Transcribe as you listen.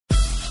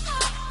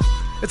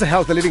It's a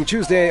Healthy Living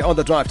Tuesday on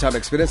the Drive Time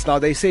Experience. Now,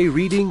 they say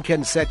reading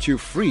can set you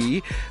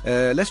free.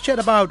 Let's chat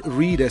about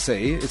Read SA.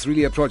 It's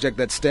really a project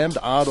that stemmed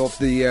out of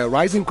the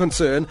rising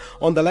concern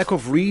on the lack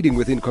of reading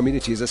within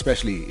communities,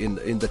 especially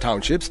in the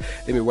townships.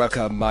 Let me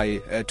welcome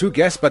my two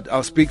guests, but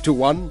I'll speak to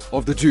one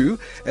of the two,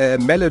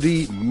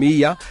 Melody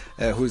Miya,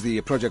 who's the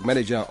project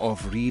manager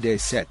of Read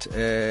SA.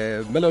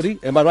 Melody,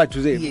 am I right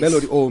to say Yes.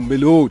 Melody or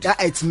Melody?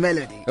 It's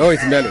Melody. Oh,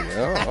 it's Melody.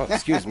 Oh,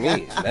 excuse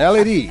me.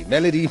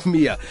 Melody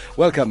Miya.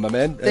 Welcome, my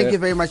man. Thank you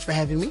very much for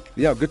having me.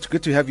 Yeah,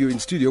 good to have you in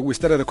studio. We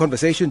started a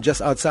conversation just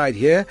outside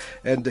here,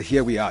 and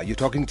here we are. You're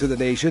talking to the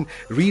nation.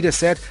 Read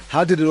SA.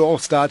 How did it all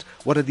start?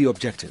 What are the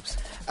objectives?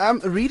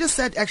 Read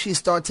SA actually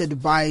started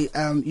by,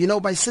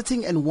 by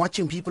sitting and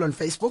watching people on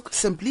Facebook,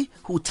 simply,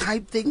 who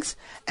type things.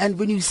 And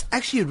when you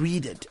actually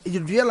read it,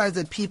 you realize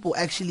that people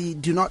actually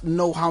do not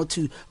know how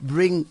to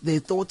bring their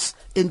thoughts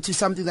into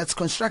something that's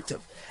constructive.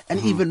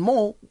 And even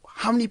more,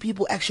 how many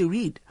people actually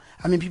read?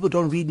 I mean, people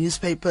don't read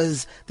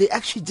newspapers. They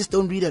actually just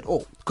don't read at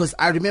all. Because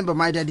I remember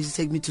my dad used to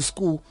take me to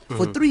school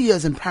for 3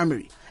 years in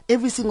primary.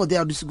 Every single day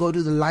I used to go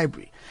to the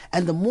library.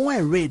 And the more I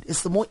read,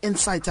 it's the more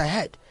insight I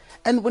had.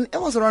 And when I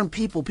was around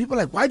people are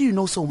like, why do you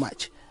know so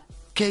much?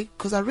 Okay,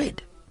 because I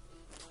read.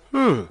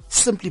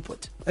 Simply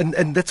put.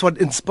 And that's what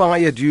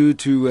inspired you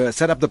to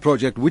set up the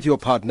project with your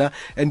partner,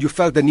 and you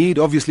felt the need,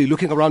 obviously,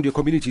 looking around your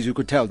communities, you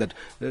could tell that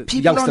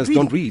youngsters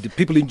don't read,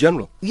 people in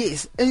general.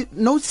 Yes.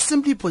 No,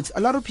 simply put,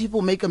 a lot of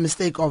people make a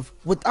mistake of,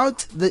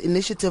 without the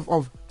initiative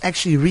of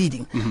actually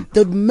reading,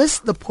 they miss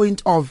the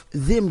point of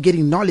them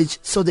getting knowledge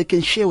so they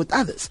can share with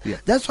others. Yeah.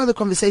 That's why the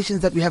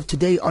conversations that we have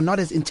today are not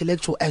as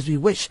intellectual as we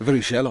wish.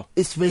 Very shallow.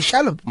 It's very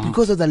shallow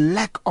because of the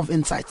lack of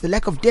insight, the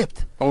lack of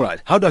depth. All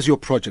right. How does your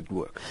project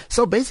work?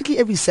 So basically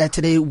every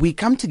Saturday we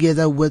come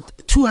together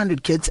with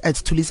 200 kids at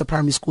Tulisa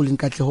Primary School in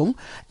Katlehong,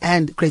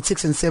 and grade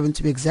 6 and 7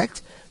 to be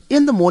exact.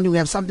 In the morning we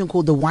have something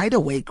called the Wide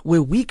Awake,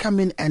 where we come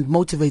in and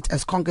motivate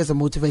as Conquer as a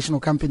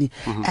motivational company,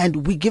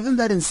 and we give them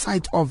that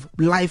insight of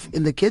life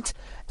in the kids.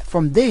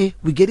 From there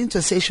we get into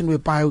a session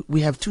whereby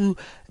we have two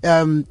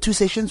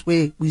sessions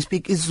where we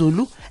speak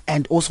Zulu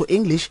and also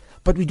English,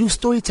 but we do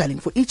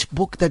storytelling for each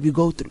book that we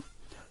go through.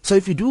 So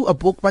if you do a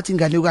book,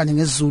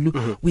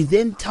 Zulu, we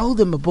then tell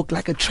them a book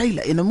like a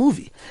trailer in a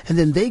movie. And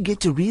then they get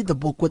to read the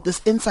book with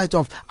this insight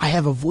of, I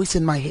have a voice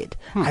in my head.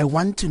 I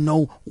want to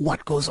know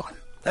what goes on.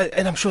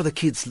 And I'm sure the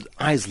kids'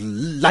 eyes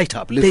light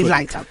up. They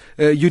light up.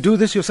 You do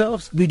this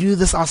yourselves? We do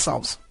this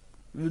ourselves.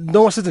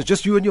 No assistance,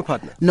 just you and your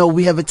partner? No,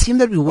 we have a team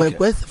that we work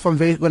with from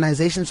various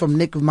organizations, from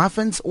Nick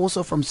Muffins,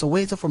 also from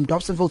Soweto, from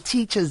Dobsonville,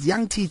 teachers,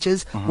 young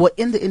teachers who are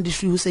in the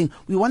industry who are saying,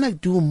 we want to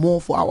do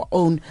more for our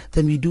own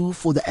than we do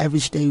for the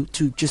average day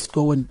to just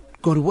go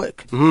to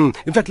work. In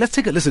fact, let's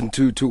take a listen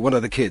to one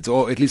of the kids,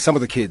 or at least some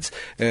of the kids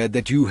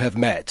that you have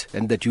met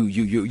and that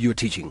you're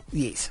teaching.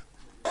 Yes.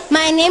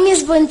 My name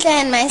is Bunta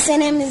and my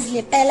surname is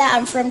Lepela.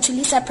 I'm from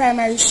Tulisa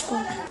Primary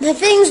School. The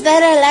things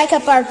that I like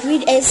about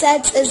Read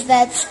SA is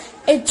that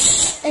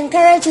it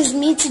encourages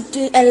me to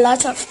do a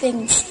lot of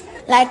things,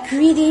 like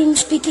reading,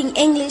 speaking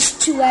English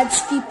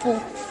towards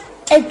people.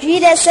 At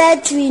Read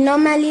SA, we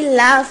normally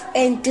laugh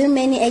and do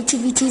many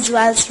activities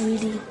whilst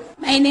reading.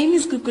 My name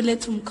is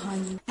Kukuletu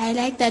Mkhonyi. I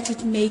like that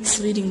it makes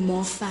reading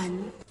more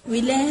fun.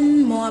 We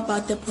learn more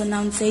about the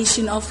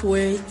pronunciation of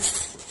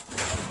words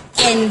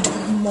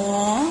and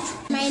more.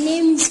 My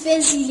name is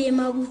Fezile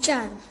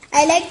Mabuchan.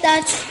 I like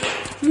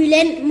that we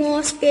learn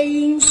more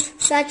spellings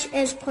such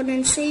as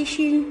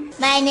pronunciation.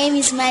 My name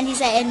is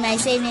Mandisa and my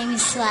surname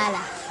is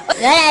Swala. What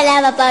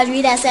I love about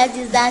Read SA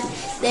is that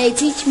they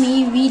teach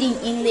me reading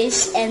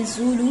English and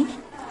Zulu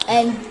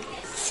and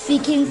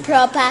speaking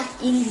proper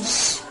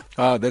English.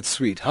 Ah, that's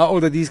sweet. How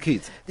old are these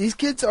kids? These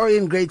kids are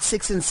in grade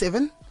 6 and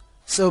 7.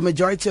 So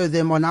majority of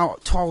them are now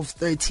 12,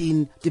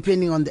 13,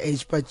 depending on the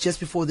age, but just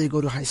before they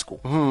go to high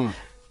school.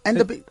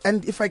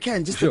 And if I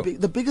can, just Sure.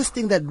 the biggest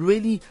thing that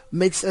really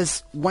makes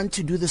us want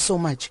to do this so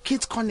much,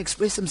 kids can't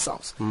express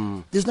themselves.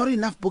 There's not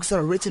enough books that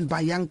are written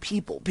by young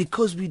people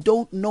because we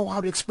don't know how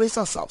to express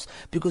ourselves,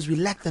 because we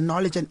lack the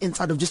knowledge and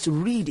insight of just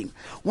reading.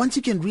 Once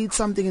you can read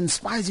something, it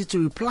inspires you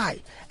to reply.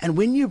 And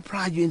when you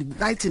reply, you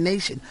ignite a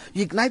nation.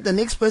 You ignite the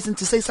next person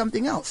to say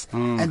something else.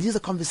 And these are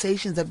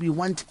conversations that we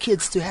want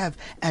kids to have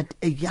at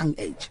a young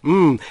age.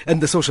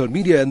 And the social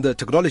media and the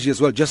technology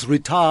as well just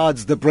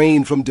retards the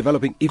brain from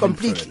developing even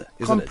Completely. further,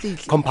 isn't it?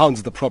 Completely.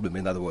 Compounds the problem,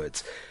 in other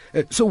words.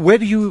 So where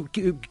do you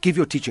give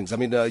your teachings? I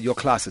mean, your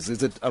classes?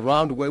 Is it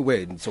around where?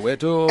 In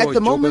Soweto? At the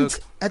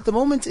Joburg?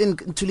 moment in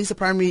Tulisa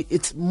Primary,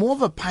 it's more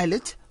of a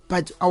pilot.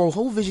 But our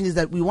whole vision is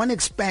that we want to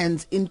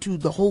expand into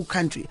the whole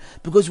country,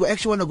 because we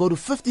actually want to go to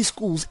 50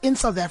 schools in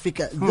South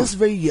Africa this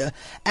very year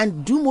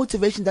and do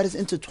motivation that is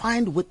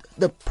intertwined with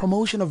the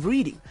promotion of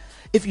reading.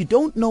 If you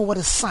don't know what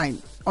a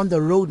sign on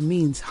the road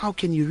means, how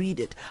can you read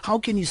it? How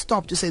can you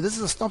stop to say this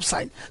is a stop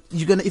sign?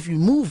 If you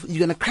move, you're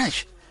gonna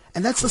crash.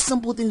 And that's the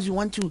simple things you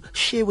want to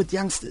share with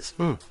youngsters.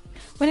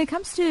 When it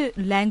comes to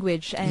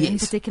language, and in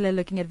Yes. particular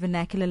looking at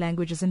vernacular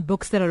languages and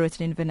books that are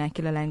written in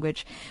vernacular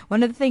language,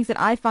 one of the things that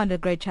I found a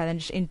great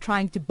challenge in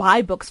trying to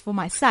buy books for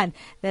my son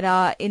that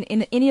are in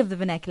any of the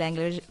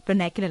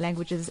vernacular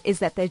languages is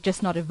that they're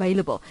just not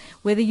available.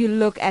 Whether you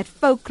look at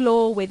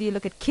folklore, whether you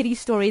look at kiddie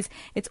stories,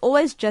 it's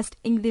always just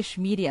English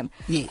medium.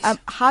 Yes.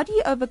 How do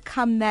you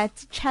overcome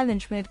that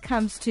challenge when it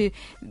comes to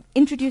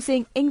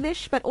introducing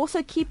English, but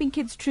also keeping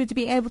kids true to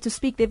being able to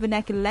speak their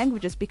vernacular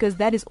languages, because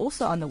that is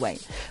also on the way?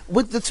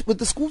 With the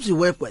schools we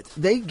work with,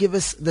 they give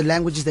us the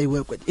languages they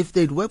work with. If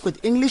they work with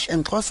English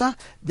and Xhosa,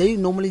 they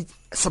normally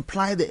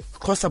supply the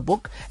Xhosa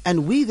book,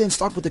 and we then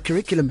start with the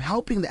curriculum,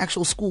 helping the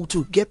actual school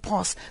to get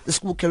past the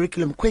school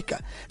curriculum quicker.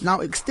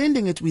 Now,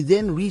 extending it, we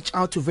then reach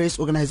out to various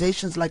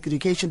organizations like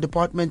Education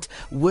Department,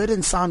 Word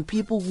and Sound,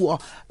 people who are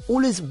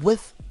always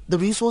with the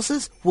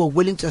resources, who are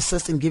willing to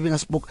assist in giving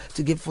us book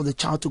to give for the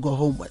child to go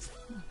home with.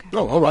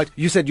 Oh, all right.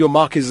 You said your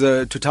mark is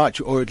to touch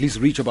or at least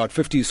reach about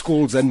 50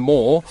 schools and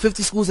more.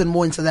 50 schools and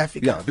more in South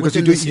Africa. Yeah, because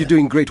within this you're year.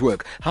 doing great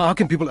work. How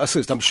can people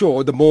assist? I'm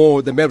sure the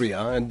more the merrier,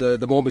 and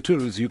the more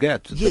materials you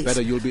get, the Yes.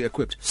 better you'll be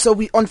equipped. So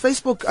we on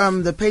Facebook,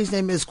 the page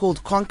name is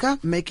called Conquer,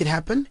 Make It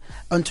Happen.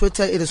 On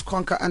Twitter, it is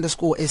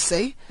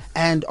Conquer_SA.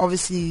 And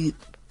obviously,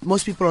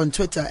 most people are on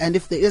Twitter. And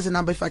if there is a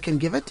number, if I can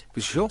give it,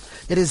 You sure?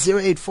 it is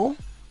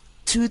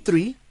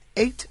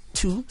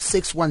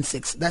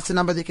 084-2382-616. That's the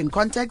number they can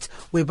contact,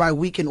 whereby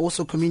we can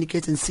also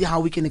communicate and see how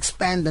we can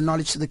expand the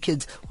knowledge to the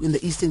kids in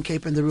the Eastern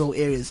Cape and the rural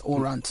areas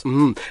all around.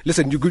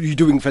 Listen, you're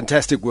doing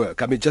fantastic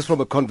work. I mean, just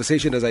from a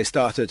conversation as I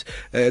started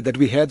that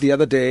we had the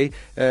other day,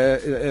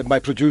 my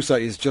producer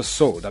is just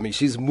sold. I mean,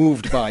 she's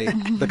moved by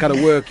the kind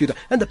of work you do.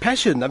 And the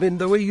passion. I mean,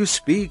 the way you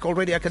speak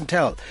already, I can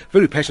tell.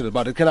 Very passionate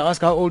about it. Can I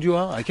ask how old you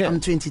are? I can. I'm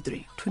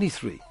 23.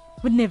 23.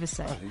 Would never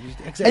say.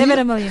 Exactly. Never in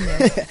a million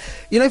years.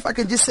 You know, if I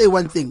can just say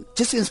one thing,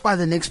 just to inspire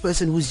the next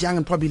person who's young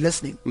and probably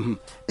listening,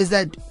 is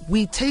that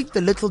we take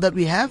the little that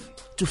we have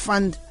to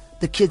fund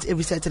the kids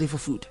every Saturday for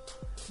food.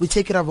 We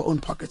take it out of our own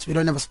pockets. We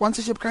don't have a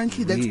sponsorship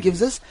currently Really? that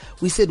gives us.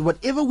 We said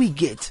whatever we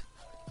get,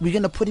 we're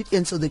going to put it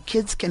in so the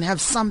kids can have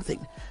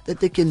something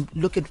that they can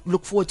look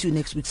forward to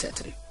next week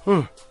Saturday.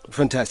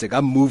 Fantastic.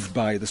 I'm moved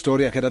by the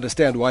story. I can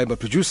understand why my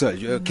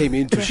producer came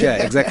in to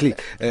share exactly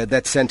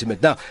that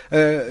sentiment. Now,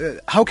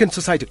 how can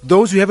society,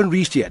 those who haven't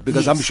reached yet,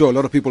 because I'm sure a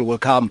lot of people will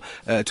come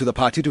to the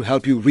party to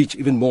help you reach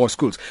even more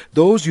schools.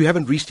 Those you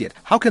haven't reached yet,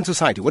 how can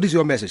society, what is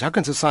your message? How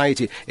can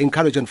society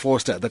encourage and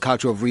foster the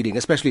culture of reading,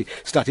 especially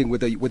starting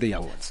with the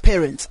young ones?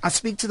 Parents, I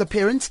speak to the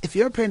parents. If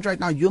you're a parent right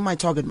now, you're my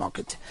target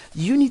market.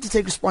 You need to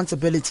take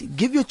responsibility.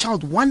 Give your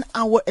child 1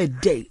 hour a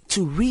day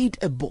to read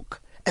a book.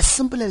 As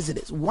simple as it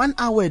is, 1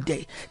 hour a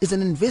day is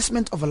an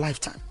investment of a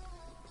lifetime.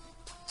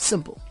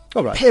 Simple.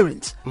 All right.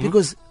 Parents,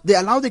 because they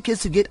allow the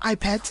kids to get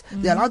iPads,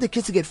 they allow the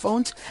kids to get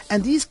phones,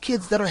 and these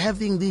kids that are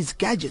having these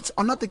gadgets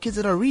are not the kids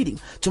that are reading.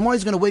 Tomorrow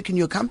is going to work in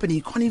your company,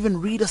 you can't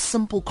even read a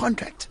simple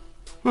contract.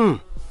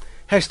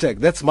 Hashtag,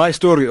 that's my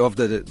story of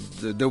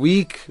the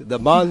week, the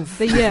month,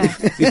 The year.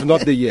 if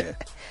not the year.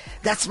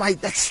 That's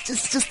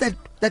just that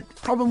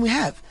problem we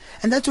have.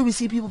 And that's where we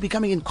see people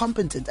becoming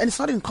incompetent. And it's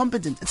not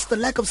incompetent, it's the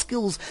lack of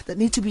skills that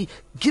need to be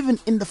given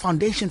in the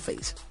foundation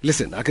phase.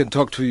 Listen, I can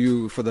talk to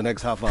you for the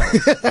next half hour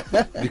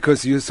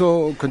because you're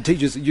so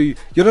contagious. You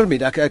know what I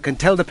mean? I can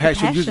tell the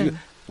passion. passion.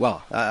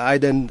 Well, I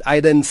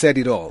then said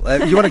it all.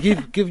 You want to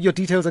give your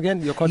details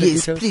again? Your contact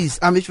Yes, details? please.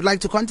 If you'd like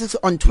to contact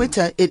us on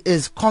Twitter, it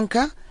is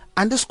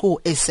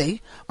Conquer_SA.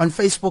 On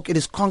Facebook, it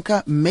is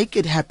Conquer, Make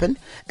It Happen.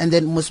 And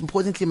then most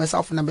importantly, my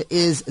cell phone number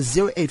is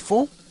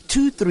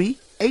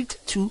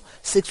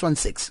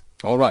 084-2382-616.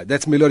 All right,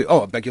 that's Melody.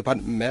 Oh, I beg your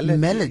pardon, Melody.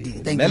 Melody,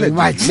 thank you Melody very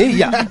much.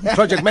 Miya,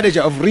 project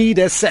manager of Read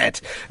a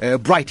Set.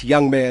 Bright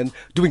young man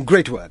doing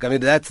great work. I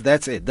mean,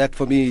 that's it. That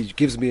for me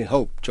gives me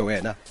hope,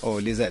 Joanna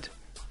or Lizette.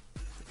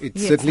 It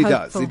Yes, certainly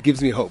does. hopeful. It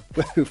gives me hope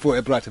for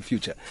a brighter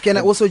future. Can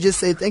I also just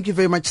say thank you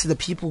very much to the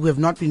people who have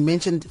not been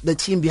mentioned, the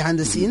team behind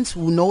the scenes,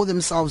 who know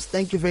themselves.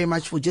 Thank you very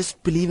much for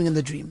just believing in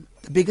the dream.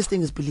 The biggest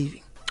thing is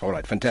believing. All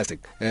right, fantastic.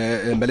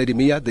 Melody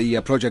Miya, the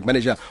project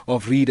manager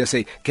of Read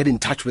SA, get in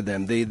touch with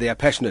them. They are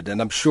passionate,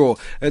 and I'm sure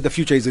the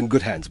future is in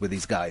good hands with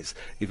these guys.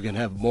 If we can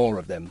have more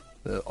of them,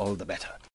 all the better.